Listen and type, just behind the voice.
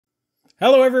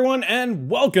Hello everyone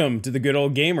and welcome to the Good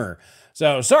Old Gamer.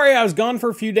 So sorry I was gone for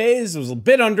a few days, I was a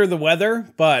bit under the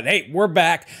weather, but hey, we're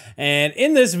back. And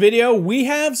in this video, we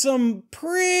have some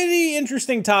pretty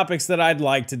interesting topics that I'd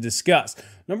like to discuss.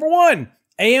 Number one,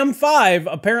 AM5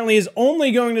 apparently is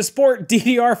only going to support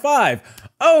DDR5.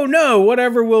 Oh no,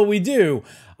 whatever will we do?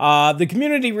 The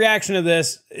community reaction to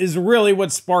this is really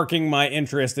what's sparking my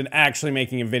interest in actually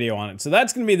making a video on it. So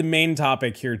that's going to be the main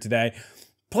topic here today.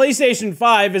 PlayStation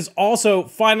 5 is also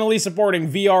finally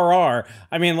supporting VRR.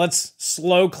 I mean, let's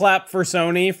slow clap for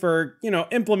Sony for,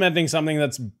 implementing something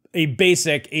that's a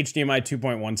basic HDMI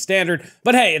 2.1 standard.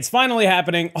 But hey, it's finally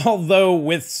happening, although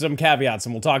with some caveats,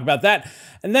 and we'll talk about that.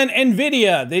 And then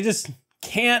Nvidia, they just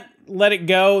can't let it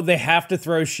go. They have to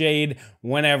throw shade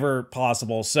whenever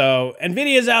possible. So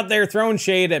Nvidia's out there throwing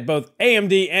shade at both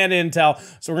AMD and Intel.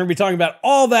 So we're going to be talking about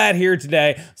all that here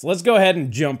today. So let's go ahead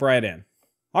and jump right in.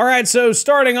 All right, so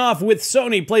starting off with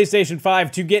Sony PlayStation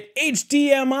 5 to get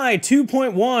HDMI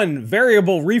 2.1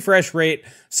 variable refresh rate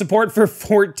support for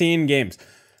 14 games.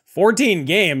 14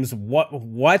 games?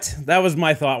 What? That was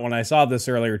my thought when I saw this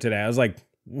earlier today. I was like,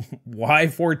 why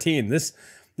 14? This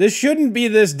shouldn't be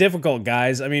this difficult,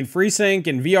 guys. I mean, FreeSync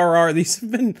and VRR, these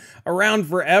have been around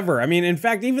forever. I mean, in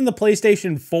fact, even the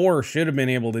PlayStation 4 should have been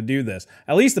able to do this.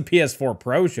 At least the PS4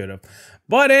 Pro should have.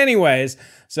 But anyways,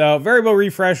 so variable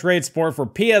refresh rate support for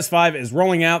PS5 is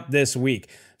rolling out this week.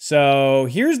 So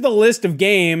here's the list of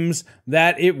games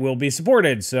that it will be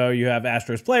supported. So you have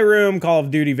Astro's Playroom, Call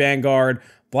of Duty Vanguard,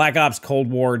 Black Ops Cold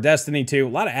War, Destiny 2, a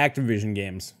lot of Activision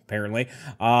games, apparently.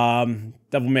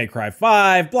 Devil May Cry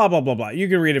 5, blah, blah, blah, blah. You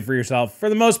can read it for yourself. For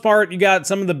the most part, you got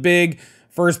some of the big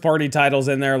first-party titles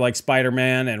in there, like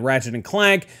Spider-Man and Ratchet &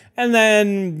 Clank, and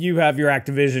then you have your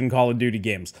Activision Call of Duty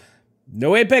games.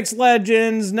 No Apex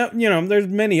Legends, no, there's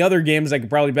many other games that could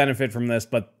probably benefit from this,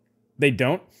 but they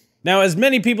don't. Now, as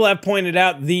many people have pointed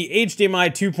out, the HDMI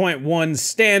 2.1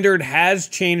 standard has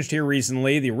changed here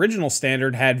recently. The original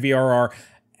standard had VRR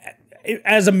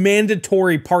as a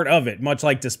mandatory part of it, much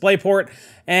like DisplayPort,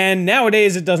 and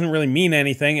nowadays it doesn't really mean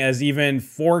anything, as even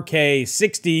 4K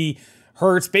 60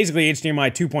 Hertz, basically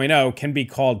HDMI 2.0, can be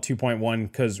called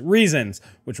 2.1 because reasons,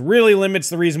 which really limits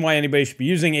the reason why anybody should be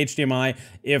using HDMI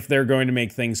if they're going to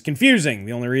make things confusing.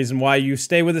 The only reason why you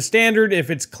stay with a standard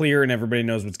if it's clear and everybody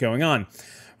knows what's going on.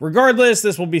 Regardless,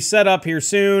 this will be set up here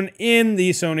soon in the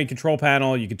Sony control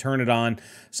panel. You can turn it on,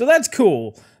 so that's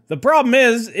cool. The problem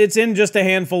is, it's in just a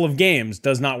handful of games.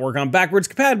 Does not work on backwards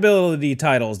compatibility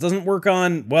titles. Doesn't work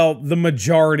on, well, the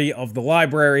majority of the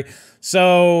library.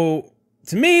 So,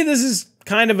 to me, this is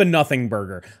kind of a nothing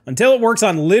burger. Until it works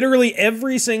on literally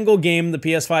every single game the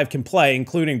PS5 can play,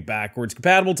 including backwards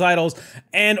compatible titles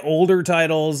and older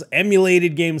titles,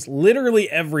 emulated games, literally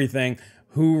everything,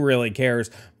 who really cares?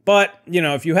 But,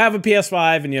 if you have a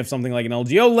PS5 and you have something like an LG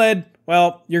OLED,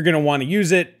 well, you're going to want to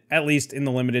use it, at least in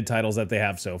the limited titles that they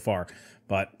have so far.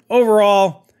 But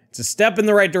overall, it's a step in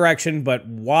the right direction, but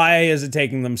why is it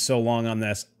taking them so long on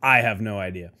this? I have no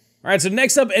idea. All right, so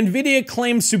next up, Nvidia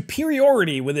claims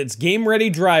superiority with its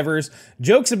game-ready drivers,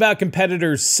 jokes about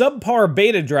competitors' subpar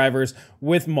beta drivers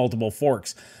with multiple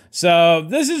forks. So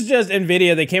this is just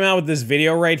Nvidia. They came out with this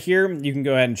video right here. You can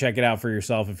go ahead and check it out for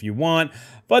yourself if you want.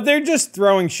 But they're just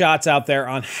throwing shots out there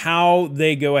on how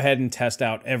they go ahead and test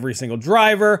out every single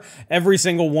driver. Every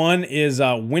single one is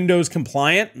Windows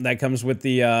compliant. That comes with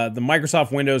the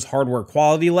Microsoft Windows Hardware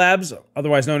Quality Labs,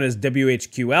 otherwise known as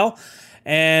WHQL.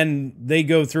 And they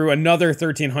go through another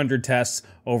 1,300 tests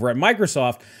over at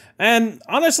Microsoft. And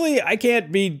honestly, I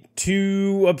can't be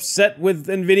too upset with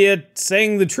Nvidia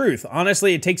saying the truth.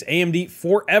 Honestly, it takes AMD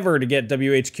forever to get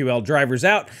WHQL drivers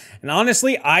out. And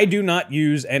honestly, I do not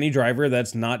use any driver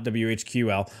that's not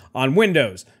WHQL on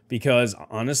Windows, because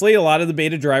honestly, a lot of the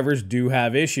beta drivers do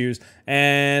have issues.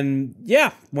 And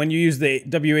yeah, when you use the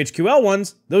WHQL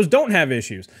ones, those don't have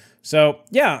issues. So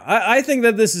yeah, I think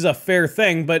that this is a fair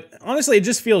thing, but honestly, it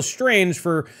just feels strange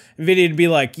for Nvidia to be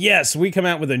like, yes, we come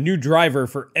out with a new driver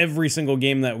for every single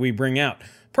game that we bring out.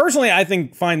 Personally, I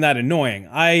find that annoying.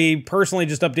 I personally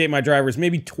just update my drivers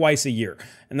maybe twice a year,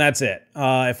 and that's it.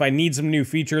 If I need some new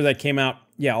feature that came out,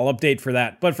 yeah, I'll update for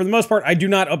that. But for the most part, I do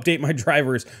not update my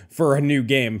drivers for a new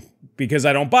game because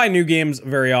I don't buy new games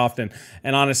very often.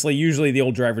 And honestly, usually the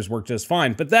old drivers work just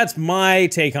fine. But that's my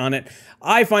take on it.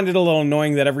 I find it a little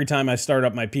annoying that every time I start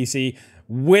up my PC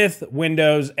with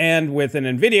Windows and with an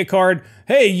Nvidia card,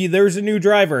 hey, there's a new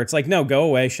driver. It's like, no, go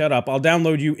away, shut up. I'll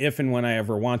download you if and when I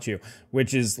ever want you,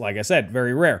 which is, like I said,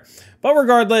 very rare. But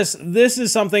regardless, this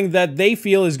is something that they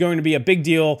feel is going to be a big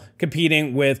deal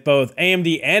competing with both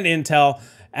AMD and Intel.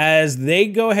 as they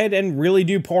go ahead and really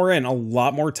do pour in a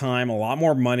lot more time, a lot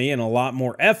more money, and a lot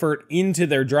more effort into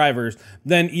their drivers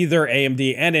than either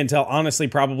AMD and Intel, honestly,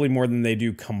 probably more than they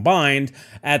do combined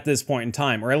at this point in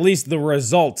time, or at least the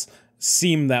results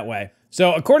seem that way.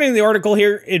 So according to the article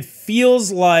here, it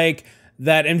feels like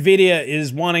that Nvidia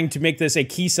is wanting to make this a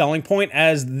key selling point,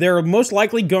 as they're most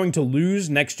likely going to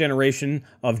lose next generation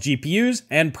of GPUs,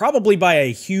 and probably by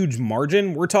a huge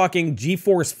margin. We're talking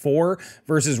GeForce 4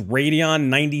 versus Radeon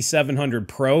 9700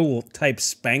 Pro type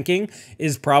spanking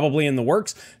is probably in the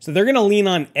works. So they're going to lean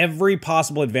on every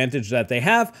possible advantage that they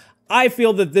have. I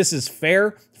feel that this is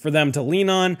fair for them to lean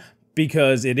on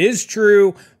because it is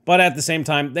true, but at the same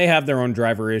time, they have their own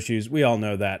driver issues. We all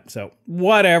know that, so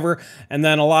whatever. And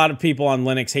then a lot of people on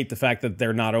Linux hate the fact that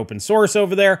they're not open source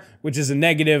over there, which is a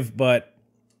negative, but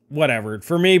whatever.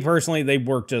 For me personally, they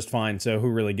work just fine, so who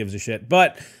really gives a shit?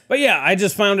 But yeah, I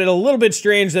just found it a little bit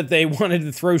strange that they wanted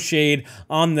to throw shade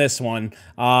on this one.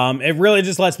 It really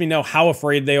just lets me know how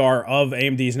afraid they are of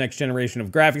AMD's next generation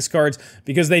of graphics cards,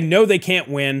 because they know they can't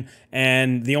win,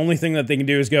 and the only thing that they can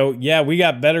do is go, yeah, we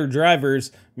got better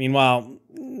drivers. Meanwhile,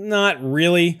 not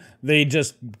really. They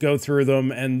just go through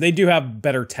them, and they do have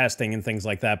better testing and things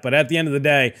like that. But at the end of the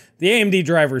day, the AMD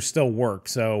drivers still work,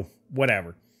 so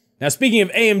whatever. Now, speaking of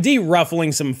AMD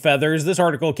ruffling some feathers, this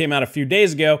article came out a few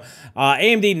days ago.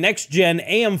 AMD next-gen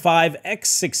AM5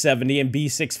 X670 and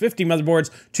B650 motherboards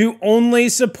to only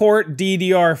support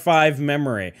DDR5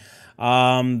 memory.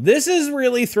 This is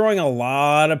really throwing a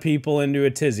lot of people into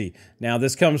a tizzy. Now,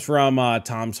 this comes from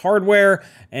Tom's Hardware,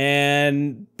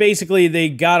 and basically they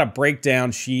got a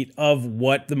breakdown sheet of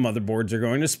what the motherboards are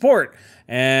going to support.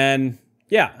 And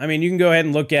yeah, I mean, you can go ahead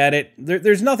and look at it.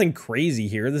 There's nothing crazy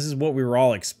here. This is what we were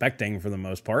all expecting for the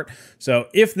most part. So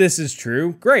if this is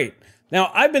true, great.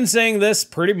 Now, I've been saying this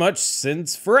pretty much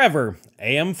since forever.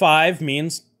 AM5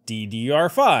 means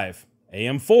DDR5.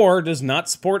 AM4 does not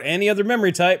support any other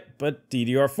memory type but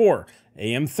DDR4.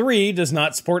 AM3 does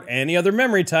not support any other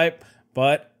memory type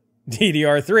but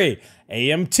DDR3.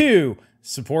 AM2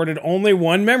 supported only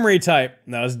one memory type,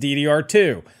 and that was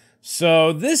DDR2.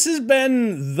 So this has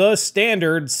been the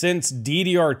standard since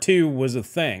DDR2 was a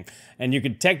thing. And you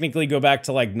could technically go back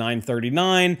to like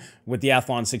 939 with the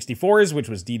Athlon 64s, which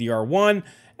was DDR1,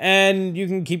 and you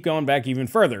can keep going back even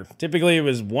further. Typically it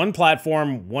was one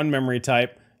platform, one memory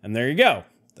type, and there you go.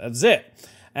 That's it.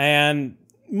 And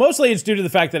mostly it's due to the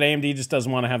fact that AMD just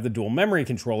doesn't want to have the dual memory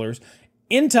controllers.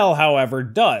 Intel, however,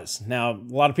 does. Now,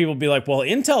 a lot of people will be like, well,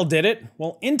 Intel did it.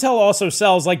 Well, Intel also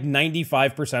sells like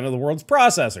 95% of the world's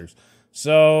processors.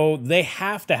 So they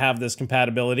have to have this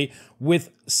compatibility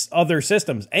with other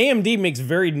systems. AMD makes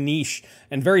very niche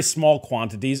and very small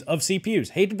quantities of CPUs.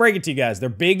 Hate to break it to you guys. They're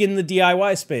big in the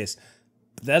DIY space.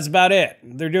 But that's about it.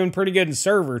 They're doing pretty good in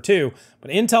server too.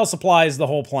 But Intel supplies the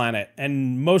whole planet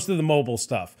and most of the mobile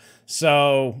stuff.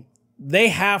 So they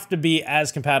have to be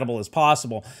as compatible as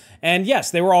possible. And yes,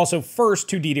 they were also first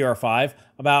to DDR5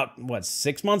 about, what,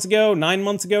 6 months ago, 9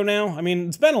 months ago now? I mean,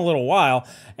 it's been a little while,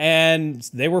 and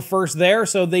they were first there,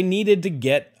 so they needed to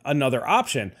get another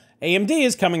option. AMD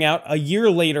is coming out a year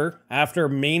later after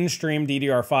mainstream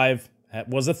DDR5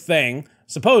 was a thing.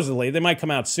 Supposedly, they might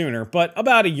come out sooner, but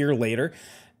about a year later.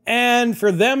 And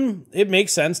for them, it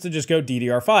makes sense to just go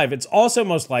DDR5. It's also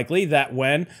most likely that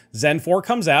when Zen 4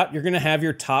 comes out, you're going to have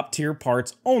your top tier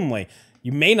parts only.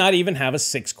 You may not even have a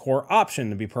 6-core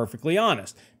option, to be perfectly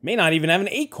honest. May not even have an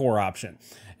 8-core option.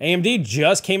 AMD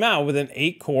just came out with an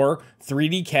 8-core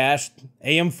 3D cached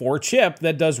AM4 chip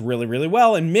that does really, really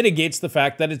well and mitigates the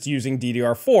fact that it's using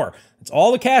DDR4. That's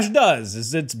all the cache does,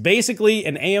 is it's basically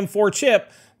an AM4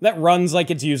 chip that runs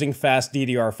like it's using fast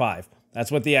DDR5. That's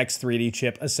what the X3D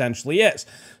chip essentially is.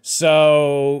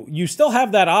 So you still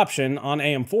have that option on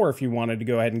AM4 if you wanted to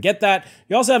go ahead and get that.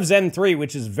 You also have Zen 3,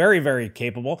 which is very, very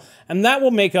capable, and that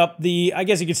will make up the, I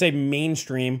guess you could say,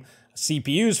 mainstream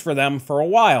CPUs for them for a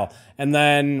while. And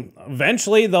then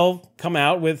eventually they'll come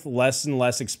out with less and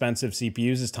less expensive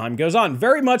CPUs as time goes on,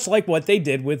 very much like what they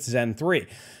did with Zen 3.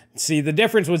 See, the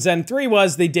difference with Zen 3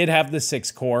 was they did have the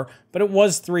 6-core, but it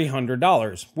was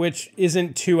 $300, which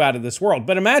isn't too out of this world.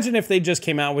 But imagine if they just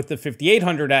came out with the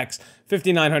 5800X,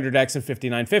 5900X, and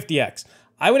 5950X.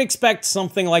 I would expect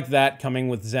something like that coming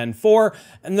with Zen 4,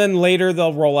 and then later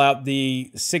they'll roll out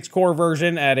the 6-core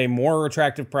version at a more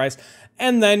attractive price,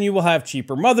 and then you will have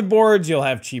cheaper motherboards, you'll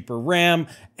have cheaper RAM,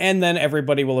 and then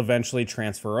everybody will eventually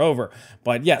transfer over.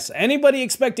 But yes, anybody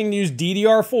expecting to use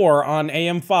DDR4 on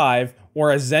AM5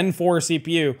 or a Zen 4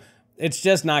 CPU, it's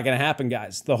just not going to happen,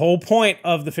 guys. The whole point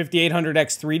of the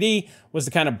 5800X 3D was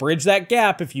to kind of bridge that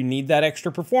gap if you need that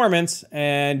extra performance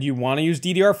and you want to use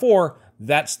DDR4,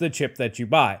 that's the chip that you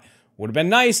buy. Would have been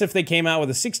nice if they came out with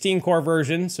a 16-core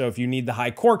version, so if you need the high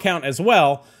core count as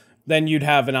well, then you'd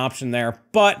have an option there.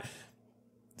 But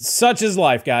such is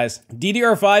life, guys.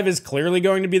 DDR5 is clearly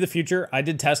going to be the future. I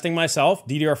did testing myself.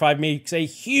 DDR5 makes a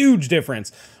huge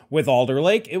difference with Alder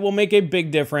Lake. It will make a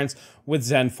big difference with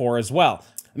Zen 4 as well.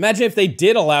 Imagine if they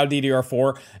did allow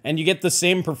DDR4 and you get the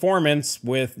same performance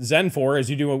with Zen 4 as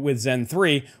you do with Zen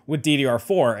 3 with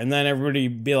DDR4, and then everybody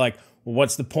would be like, well,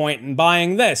 what's the point in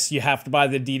buying this? You have to buy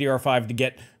the DDR5 to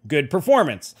get good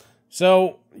performance.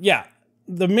 So yeah,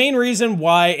 the main reason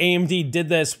why AMD did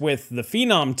this with the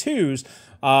Phenom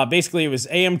 2s, basically it was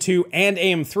AM2 and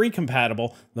AM3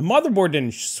 compatible. The motherboard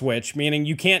didn't switch, meaning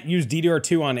you can't use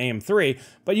DDR2 on AM3,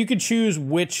 but you could choose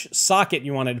which socket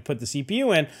you wanted to put the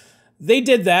CPU in. They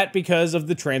did that because of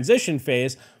the transition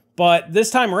phase, but this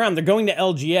time around, they're going to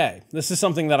LGA. This is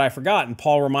something that I forgot, and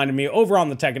Paul reminded me over on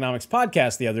the Techonomics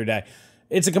podcast the other day.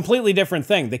 It's a completely different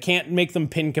thing. They can't make them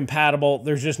pin compatible.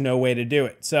 There's just no way to do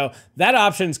it. So that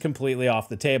option's completely off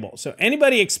the table. So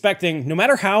anybody expecting, no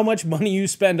matter how much money you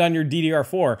spend on your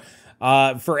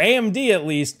DDR4, for AMD at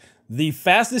least, the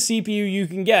fastest CPU you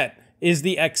can get is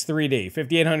the X3D,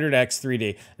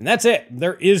 5800X3D, and that's it.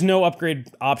 There is no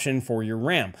upgrade option for your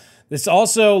RAM. This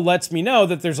also lets me know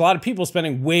that there's a lot of people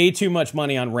spending way too much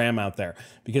money on RAM out there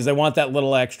because they want that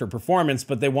little extra performance,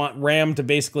 but they want RAM to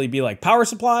basically be like power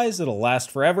supplies. It'll last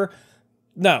forever.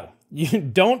 No, you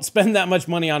don't spend that much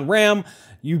money on RAM.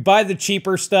 You buy the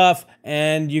cheaper stuff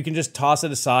and you can just toss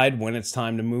it aside when it's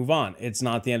time to move on. It's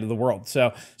not the end of the world.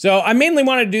 So I mainly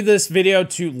want to do this video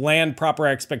to land proper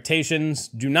expectations.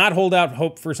 Do not hold out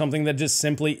hope for something that just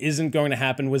simply isn't going to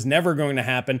happen, was never going to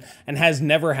happen, and has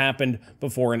never happened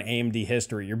before in AMD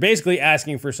history. You're basically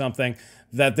asking for something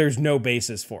that there's no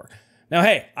basis for. Now,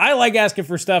 hey, I like asking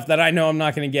for stuff that I know I'm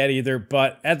not going to get either,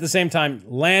 but at the same time,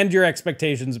 land your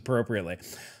expectations appropriately.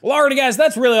 Well, alrighty, guys,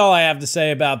 that's really all I have to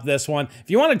say about this one.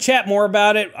 If you want to chat more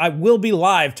about it, I will be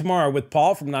live tomorrow with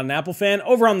Paul from Not an Apple Fan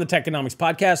over on the Techonomics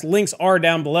podcast. Links are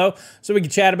down below, so we can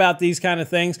chat about these kind of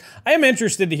things. I am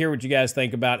interested to hear what you guys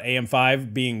think about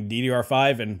AM5 being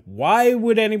DDR5, and why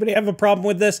would anybody have a problem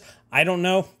with this? I don't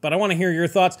know, but I want to hear your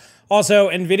thoughts. Also,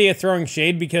 Nvidia throwing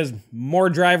shade because more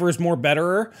drivers, more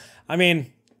betterer. I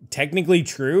mean, technically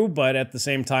true, but at the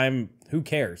same time, who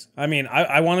cares? I mean,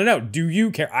 I want to know, do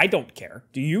you care? I don't care.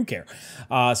 Do you care?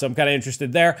 So I'm kind of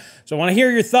interested there. So I want to hear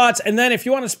your thoughts. And then if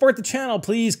you want to support the channel,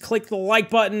 please click the like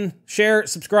button, share,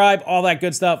 subscribe, all that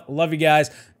good stuff. Love you guys.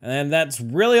 And that's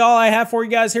really all I have for you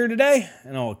guys here today.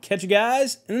 And I'll catch you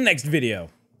guys in the next video.